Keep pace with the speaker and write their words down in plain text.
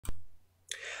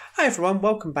Hi everyone,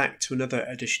 welcome back to another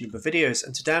edition of my videos,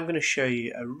 and today I'm going to show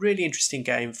you a really interesting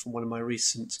game from one of my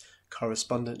recent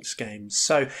correspondence games.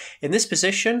 So in this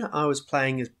position I was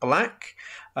playing as black.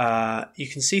 You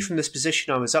can see from this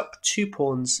position I was up 2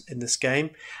 pawns in this game,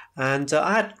 and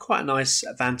I had quite a nice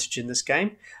advantage in this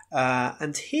game,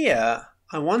 and here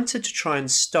I wanted to try and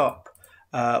stop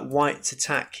White's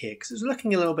attack here because it was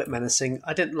looking a little bit menacing.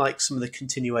 I didn't like some of the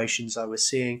continuations I was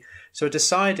seeing, so I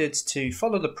decided to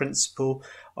follow the principle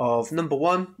of number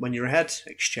 1, when you're ahead,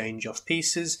 exchange off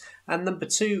pieces, and number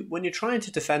 2, when you're trying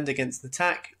to defend against an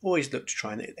attack, always look to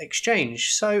try and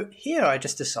exchange. So here I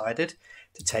just decided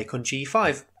to take on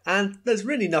g5, and there's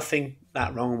really nothing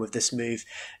that wrong with this move.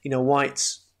 You know,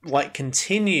 White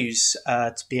continues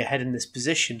to be ahead in this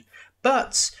position.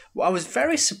 But I was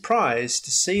very surprised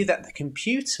to see that the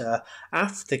computer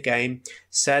after the game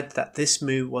said that this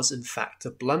move was in fact a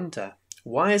blunder.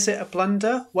 Why is it a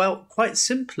blunder? Well, quite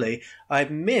simply, I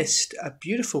missed a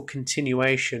beautiful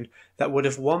continuation that would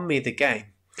have won me the game.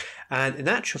 And in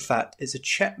actual fact, it's a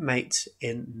checkmate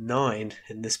in 9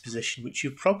 in this position, which you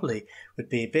probably would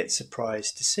be a bit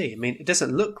surprised to see. I mean, it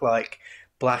doesn't look like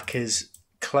black is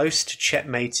close to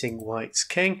checkmating White's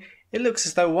king. It looks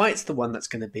as though White's the one that's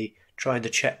going to be trying to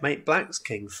checkmate black's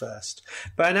king first.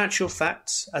 But in actual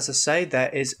fact, as I say,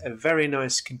 there is a very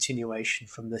nice continuation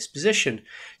from this position.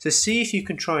 So see if you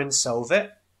can try and solve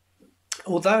it.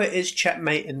 Although it is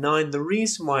checkmate in 9, the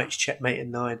reason why it's checkmate in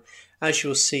 9, as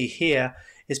you'll see here,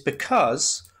 is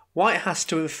because White has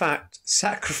to in fact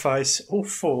sacrifice all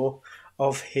 4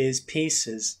 of his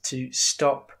pieces to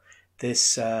stop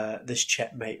this, this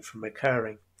checkmate from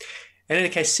occurring. In any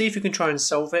case, see if you can try and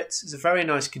solve it. It's a very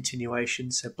nice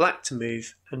continuation, so black to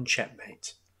move and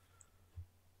checkmate.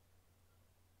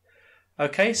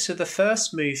 Okay, so the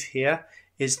first move here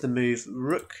is the move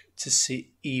rook to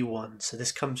e1, so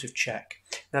this comes with check.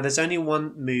 Now there's only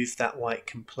one move that White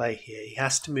can play here. He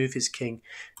has to move his king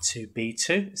to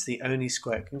b2. It's the only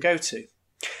square it can go to.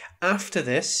 After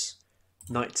this,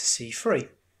 knight to c3.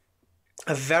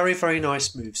 A very, very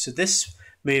nice move. So this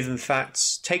move in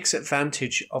fact takes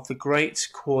advantage of the great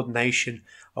coordination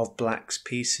of black's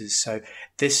pieces. So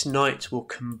this knight will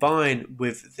combine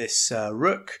with this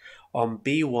rook on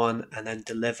b1 and then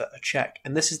deliver a check.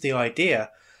 And this is the idea.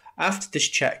 After this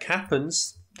check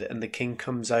happens and the king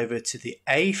comes over to the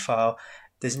a file,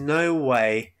 there's no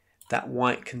way that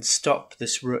White can stop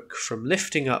this rook from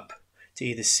lifting up to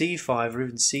either c5 or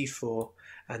even c4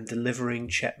 and delivering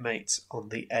checkmate on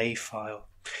the a file.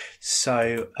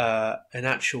 So in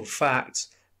actual fact,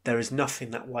 there is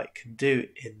nothing that White can do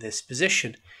in this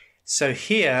position. So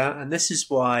here, and this is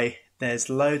why there's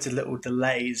loads of little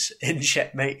delays in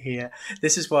checkmate here,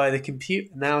 this is why the computer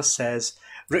now says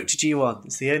rook to g1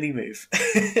 is the only move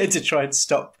to try and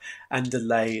stop and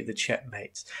delay the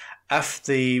checkmate.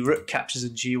 After the rook captures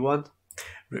in g1,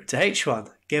 rook to h1,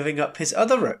 giving up his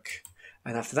other rook.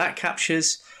 And after that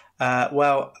captures,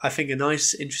 well, I think a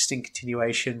nice interesting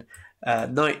continuation,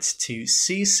 knight to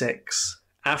c6,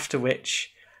 after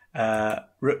which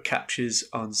rook captures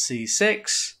on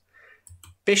c6,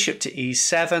 bishop to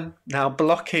e7, now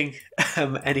blocking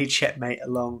any checkmate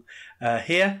along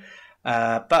here.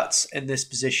 But in this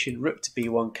position, rook to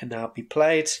b1 can now be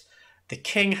played. The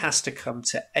king has to come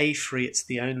to a3, it's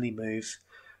the only move.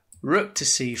 Rook to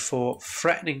c4,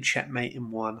 threatening checkmate in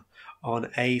 1 on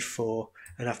a4,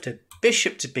 and after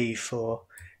bishop to b4,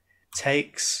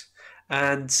 takes,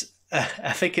 and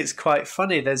I think it's quite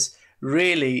funny. There's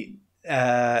really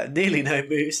nearly no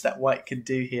moves that White can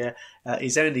do here.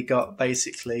 He's only got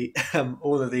basically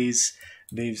all of these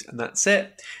moves, and that's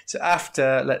it. So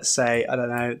after, let's say, I don't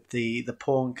know, the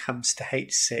pawn comes to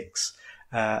h6,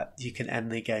 you can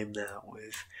end the game now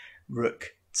with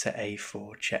rook to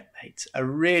a4 checkmate. A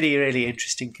really, really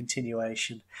interesting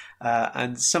continuation,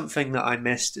 and something that I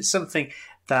missed. It's something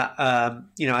that,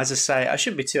 you know, as I say, I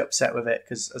shouldn't be too upset with it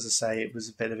because, as I say, it was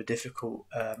a bit of a difficult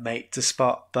mate to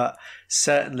spot, but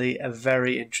certainly a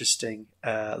very interesting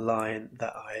line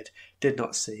that I did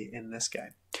not see in this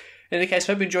game. In any case,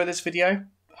 I hope you enjoyed this video.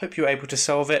 Hope you were able to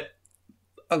solve it,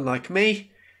 unlike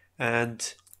me,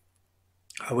 and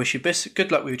I wish you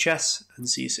good luck with your chess, and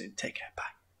see you soon. Take care. Bye.